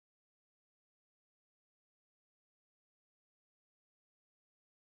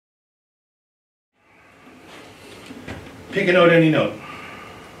Pick a note, any note.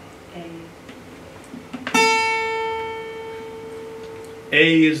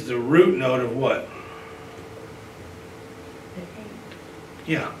 A is the root note of what?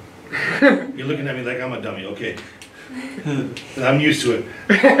 Yeah. You're looking at me like I'm a dummy, okay. I'm used to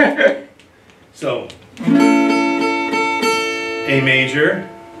it. So, A major,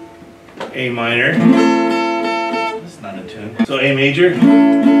 A minor. That's not a tune. So A major,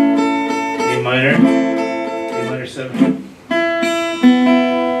 A minor 7.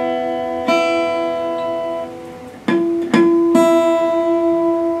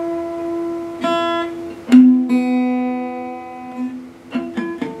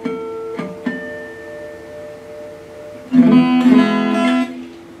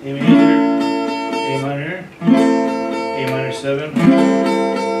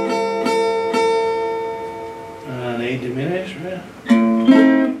 And A diminished, right?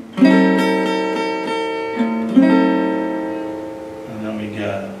 And then we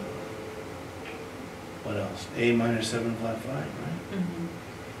got, what else? A minor 7 flat 5, right? Mm-hmm.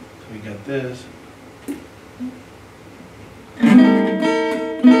 So we got this.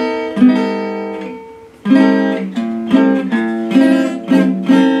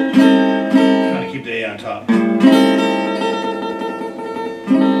 Trying to keep the A on top.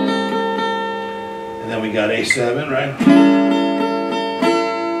 Then we got A7, right?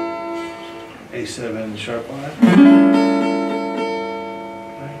 A7 sharp 5.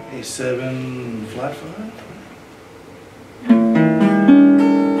 Right? A7 flat 5.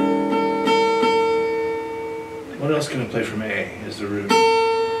 What else can I play from A as the root?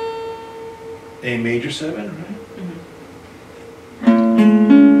 A major 7, right?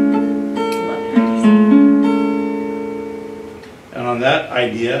 And on that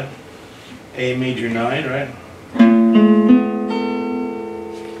idea, A major 9, right?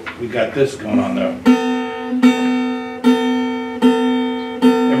 We got this going on there.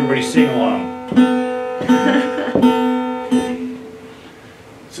 Everybody sing along.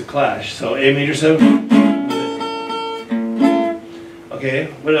 It's a clash. So A major 7. Okay,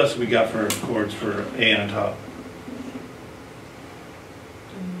 what else we got for chords for A on top?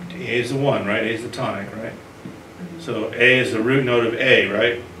 A is the 1, right? A is the tonic, right? So A is the root note of A,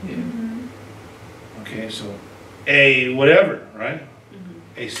 right? Yeah. Okay, so A whatever, right?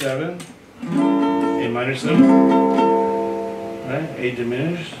 A7, A minor 7, right? A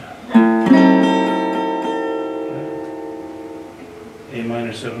diminished, right? A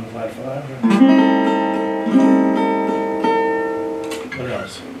minor 7 flat 5, right? What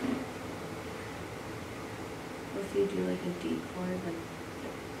else? What if you do like a D chord, like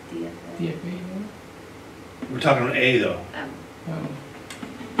DFA? DFA. We're talking about A though.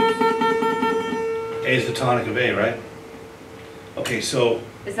 A is the tonic of A, right? Okay, so...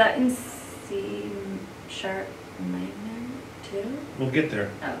 Is that in C sharp minor too? We'll get there.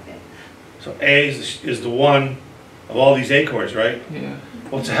 Oh, okay. So A is the 1 of all these A chords, right? Yeah.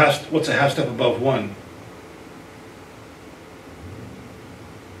 What's a half step above 1?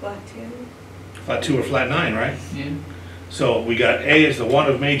 Flat 2? Flat 2 or flat 9, right? Yeah. So we got A is the 1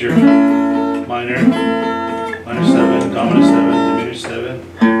 of major, minor 7, dominant 7, diminished 7,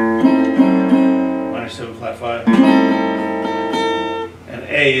 minor 7 flat 5. And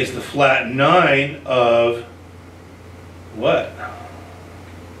A is the flat 9 of what?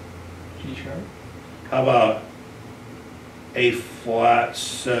 G sharp. How about A flat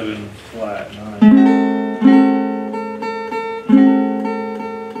 7 flat 9?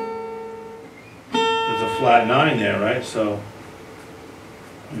 There's a flat 9 there, right? So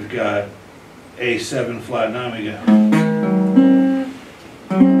we've got A7 flat 9, we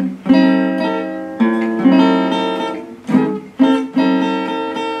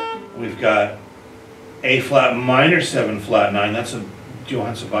got A flat minor 7 flat 9. That's a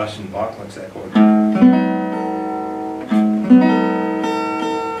Johann Sebastian Bach likes that chord. A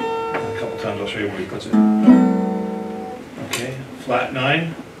couple times I'll show you where he puts it. Okay, flat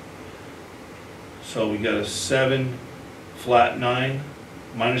 9. So we got a 7 flat 9,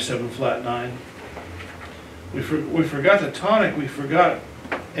 minor 7 flat 9. We forgot the tonic. We forgot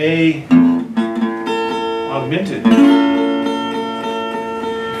A augmented. We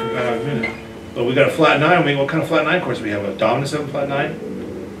forgot augmented. But we got a flat 9. What kind of flat 9 chords do we have? A dominant 7 flat 9.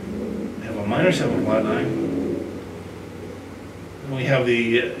 We have a minor 7 flat 9. And we have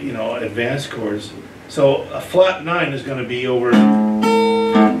the advanced chords. So a flat 9 is going to be over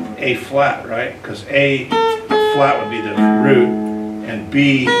A flat, right? Because A flat would be the root, and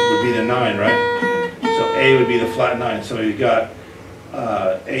B would be the 9, right? So A would be the flat 9. So we've got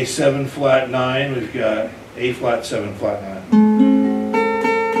A7 flat 9. We've got A flat 7 flat 9.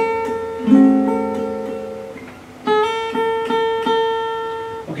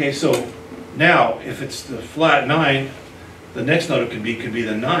 Okay, so now if it's the flat 9, the next note could be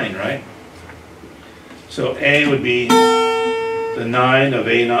the 9, right? So A would be the 9 of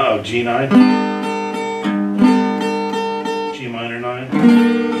G9, G minor 9,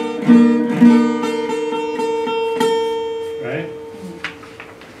 right?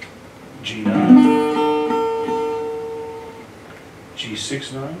 G9,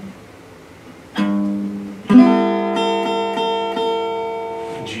 G6 9,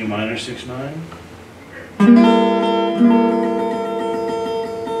 G minor 6 9.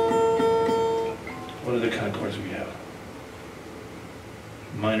 What other kind of chords do we have?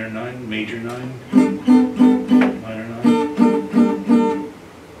 Minor 9, major 9, minor 9.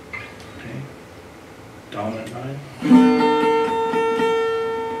 Okay. Dominant 9.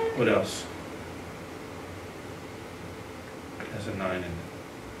 What else? Has a 9 in it.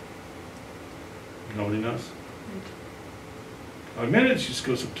 Nobody knows? Augmented just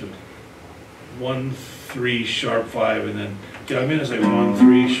goes up to 1 3 sharp 5 and then augmented is like 1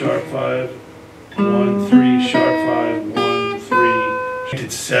 3 sharp 5, 1 3 sharp 5, 1 3.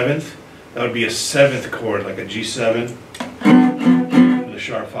 Did 7th, that would be a 7th chord, like a G7 with a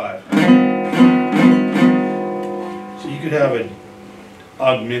sharp 5. So you could have an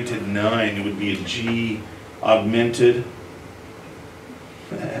augmented 9, it would be a G augmented.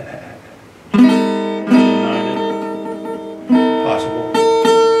 Possible.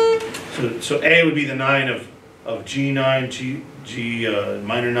 So A would be the 9 of G9, G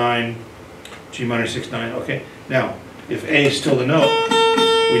minor 9, G minor 6 9. Okay. Now, if A is still the note,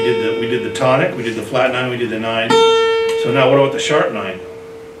 we did the tonic, we did the flat 9, we did the 9. So now what about the sharp 9?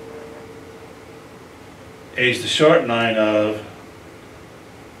 A is the sharp 9 of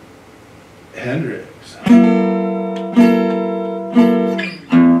Hendrix.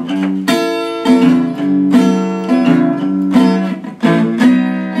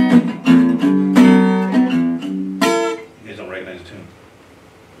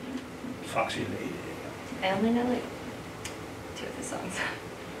 Foxy lady. I only know like 2 of his songs.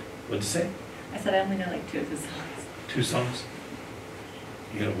 What'd you say? I said I only know like 2 of his songs. 2 songs?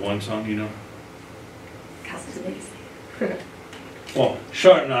 You have 1 song you know? Castles of Legacy. Well,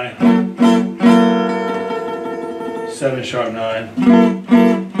 sharp 9. 7 sharp 9.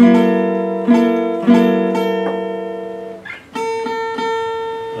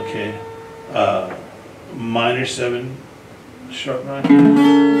 Okay. Minor 7 sharp 9.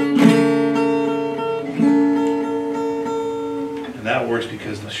 And that works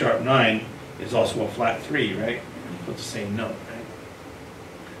because the sharp 9 is also a flat 3, right? So it's the same note, right?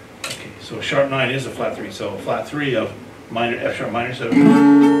 Okay, so a sharp 9 is a flat 3. So a flat 3 of minor F sharp minor 7.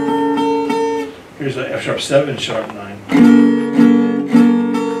 Here's a F sharp 7 sharp 9.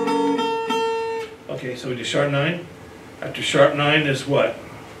 Okay, so we do sharp 9. After sharp 9 is what?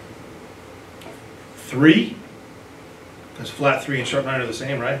 3? Because flat 3 and sharp 9 are the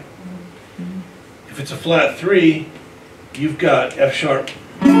same, right? If it's a flat 3, you've got F sharp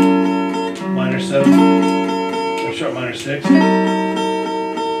minor 7, F sharp minor 6,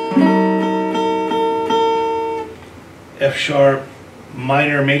 F sharp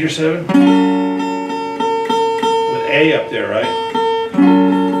minor major 7, with A up there, right?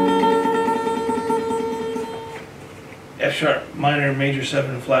 F sharp minor major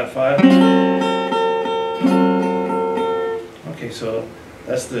 7 flat 5. Okay, so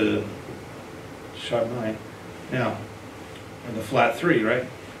that's the sharp 9. Now, and the flat 3, right?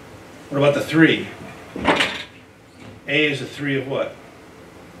 What about the 3? A is a 3 of what?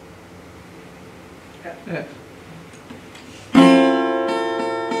 F.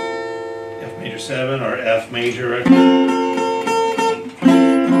 F major 7 or F major, right?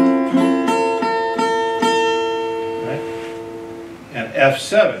 Right? And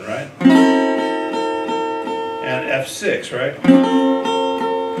F7, right? And F6, right?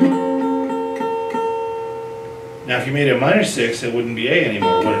 Now if you made a minor 6, it wouldn't be A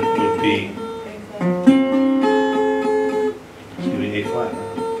anymore. What it would be? It would be A flat.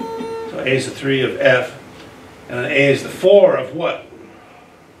 So A is the 3 of F, and then A is the 4 of what?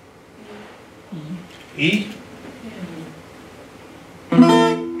 E? So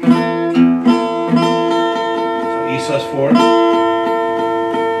E sus 4.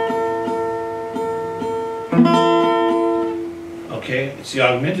 Okay, it's the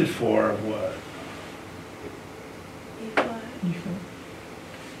augmented 4 of what?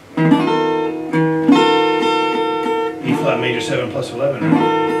 E flat major 7 plus 11, right?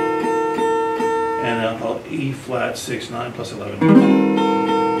 And I'll call E flat 6 9 plus 11.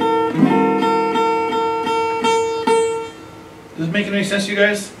 Does it make any sense to you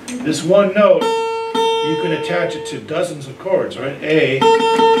guys? This one note, you can attach it to dozens of chords, right? A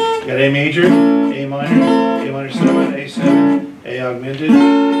got A major, A minor, A minor 7, A7, A augmented,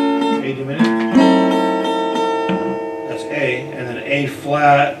 A diminished. That's A, and then A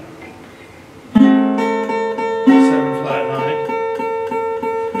flat, 7 flat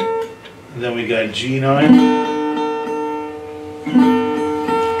 9. And then we got G9,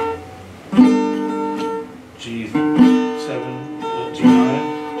 G7,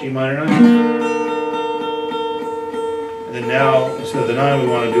 G9, G minor 9. And then now, instead of the 9, we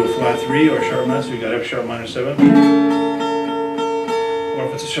want to do a flat 3 or a sharp 9, so we got F sharp minor 7. Or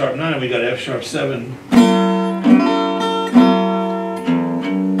if it's a sharp 9, we got F sharp 7.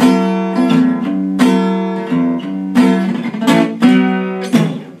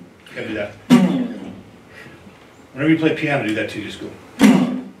 Gotta do that. Whenever you play piano, do that too, just go.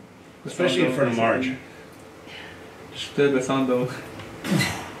 Especially in front of Marge. Just play the sound though.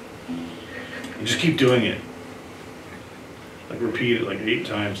 You just keep doing it. Like repeat it like 8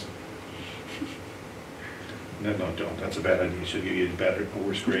 times. No, don't. That's a bad idea. She'll give you a better, a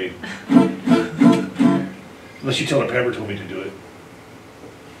worse grade. Unless you tell her Pepper told me to do it.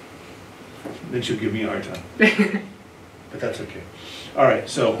 Then she'll give me a hard time. But that's okay. Alright,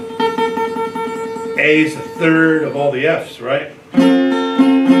 so A is the third of all the F's, right?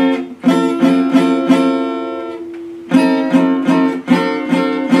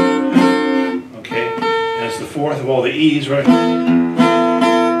 Okay, and it's the fourth of all the E's, right?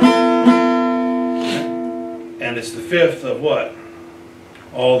 And it's the fifth of what?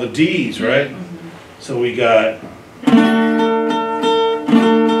 All the D's, right? So we got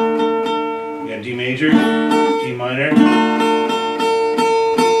D major, D minor,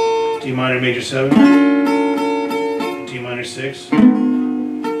 D minor major 7, D minor 6,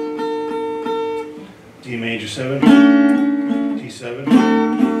 D major 7, D7,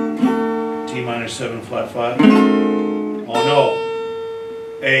 D minor 7 flat 5. Oh no,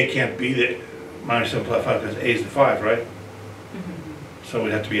 A can't be the minor 7 flat 5 because A is the 5, right? So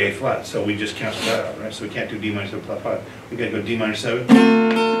we'd have to be A flat, so we just cancel that out, right? So we can't do D minor 7 flat 5. We gotta go D minor 7,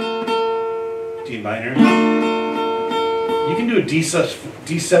 D minor. You can do a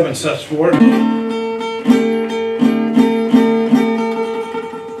D7 sus 4.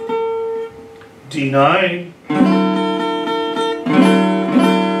 D9.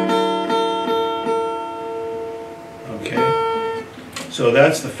 Okay. So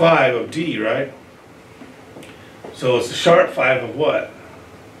that's the 5 of D, right? So it's the sharp 5 of what?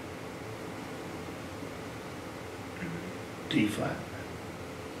 D flat.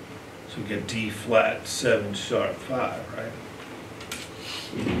 So we get D flat 7 sharp 5, right?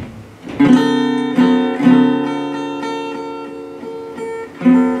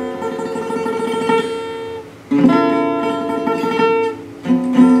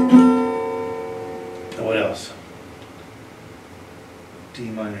 And what else? D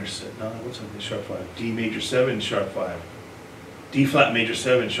minor 7, no, what's up with sharp 5? D major 7 sharp 5. D flat major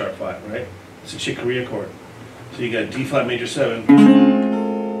 7 sharp 5, right? It's a Chick Corea chord. So you got D flat major 7.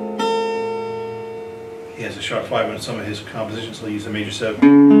 He has a sharp 5 on some of his compositions, so he'll use a major 7.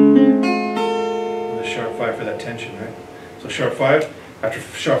 And the sharp 5 for that tension, right? So sharp 5, after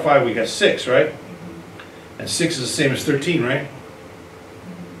sharp 5 we got 6, right? And 6 is the same as 13, right?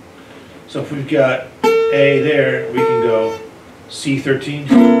 So if we've got A there, we can go C13,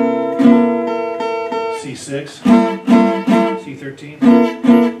 C6, C13,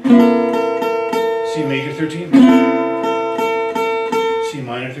 C major 13, C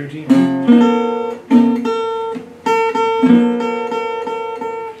minor 13,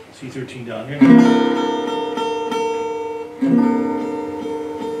 C13 down here.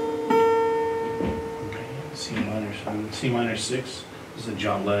 Okay, C minor 6. This is a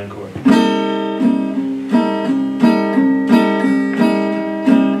John Lennon chord.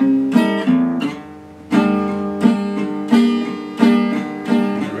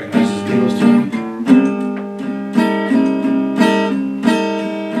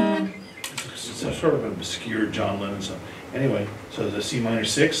 Sort of an obscure John Lennon song. Anyway, so the C minor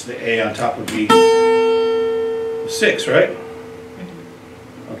 6, the A on top would be 6, right?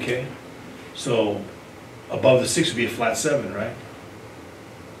 Okay, so above the 6 would be a flat 7, right?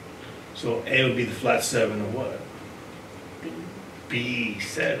 So A would be the flat 7 of what?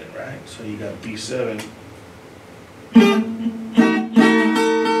 B7, right? So you got B7.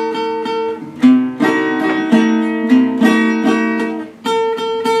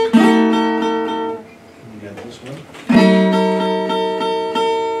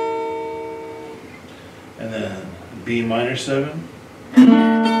 B minor 7,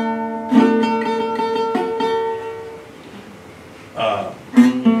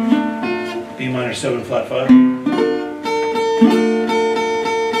 B minor 7 flat 5,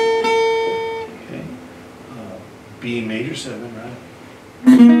 7, right?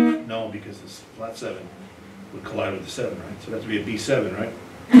 No, because this flat 7 would collide with the 7, right? So that would be a B7, right?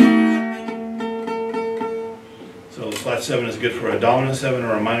 So the flat 7 is good for a dominant 7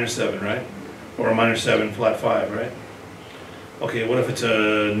 or a minor 7, right? Or a minor 7, flat 5, right? Okay, what if it's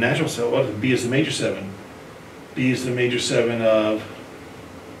a natural 7? What if B is the major 7? B is the major 7 of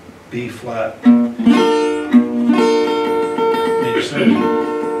B flat major 7.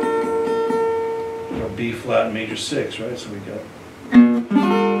 Or B flat major 6, right? So we got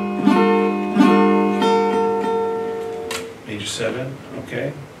major 7,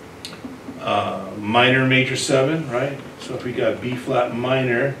 okay. Minor major 7, right? So if we got B flat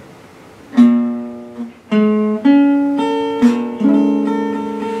minor,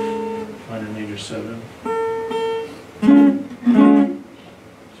 minor major 7. See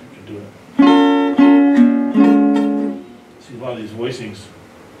if we can do it. See, a lot of these voicings,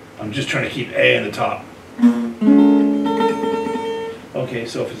 I'm just trying to keep A in the top. Okay,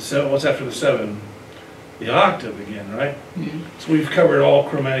 so if it's 7, what's after the 7? The octave again, right? So we've covered all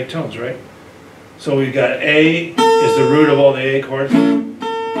chromatic tones, right? So we've got A is the root of all the A chords.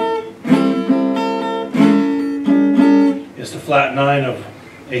 It's the flat 9 of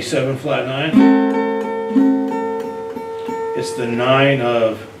A7 flat 9. It's the 9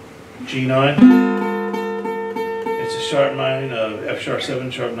 of G9. It's the sharp 9 of F sharp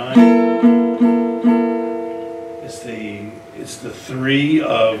 7 sharp 9. It's the 3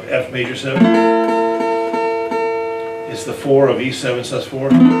 of F major 7. It's the 4 of E7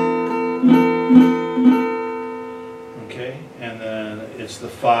 sus4. Okay, and then it's the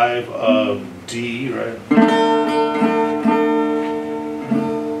 5 of D, right?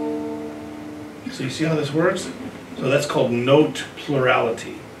 So you see how this works? So that's called note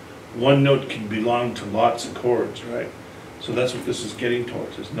plurality. One note can belong to lots of chords, right? So that's what this is getting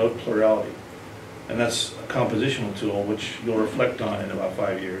towards, is note plurality. And that's a compositional tool which you'll reflect on in about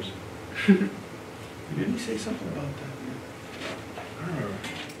 5 years. Didn't you say something about that? I don't remember.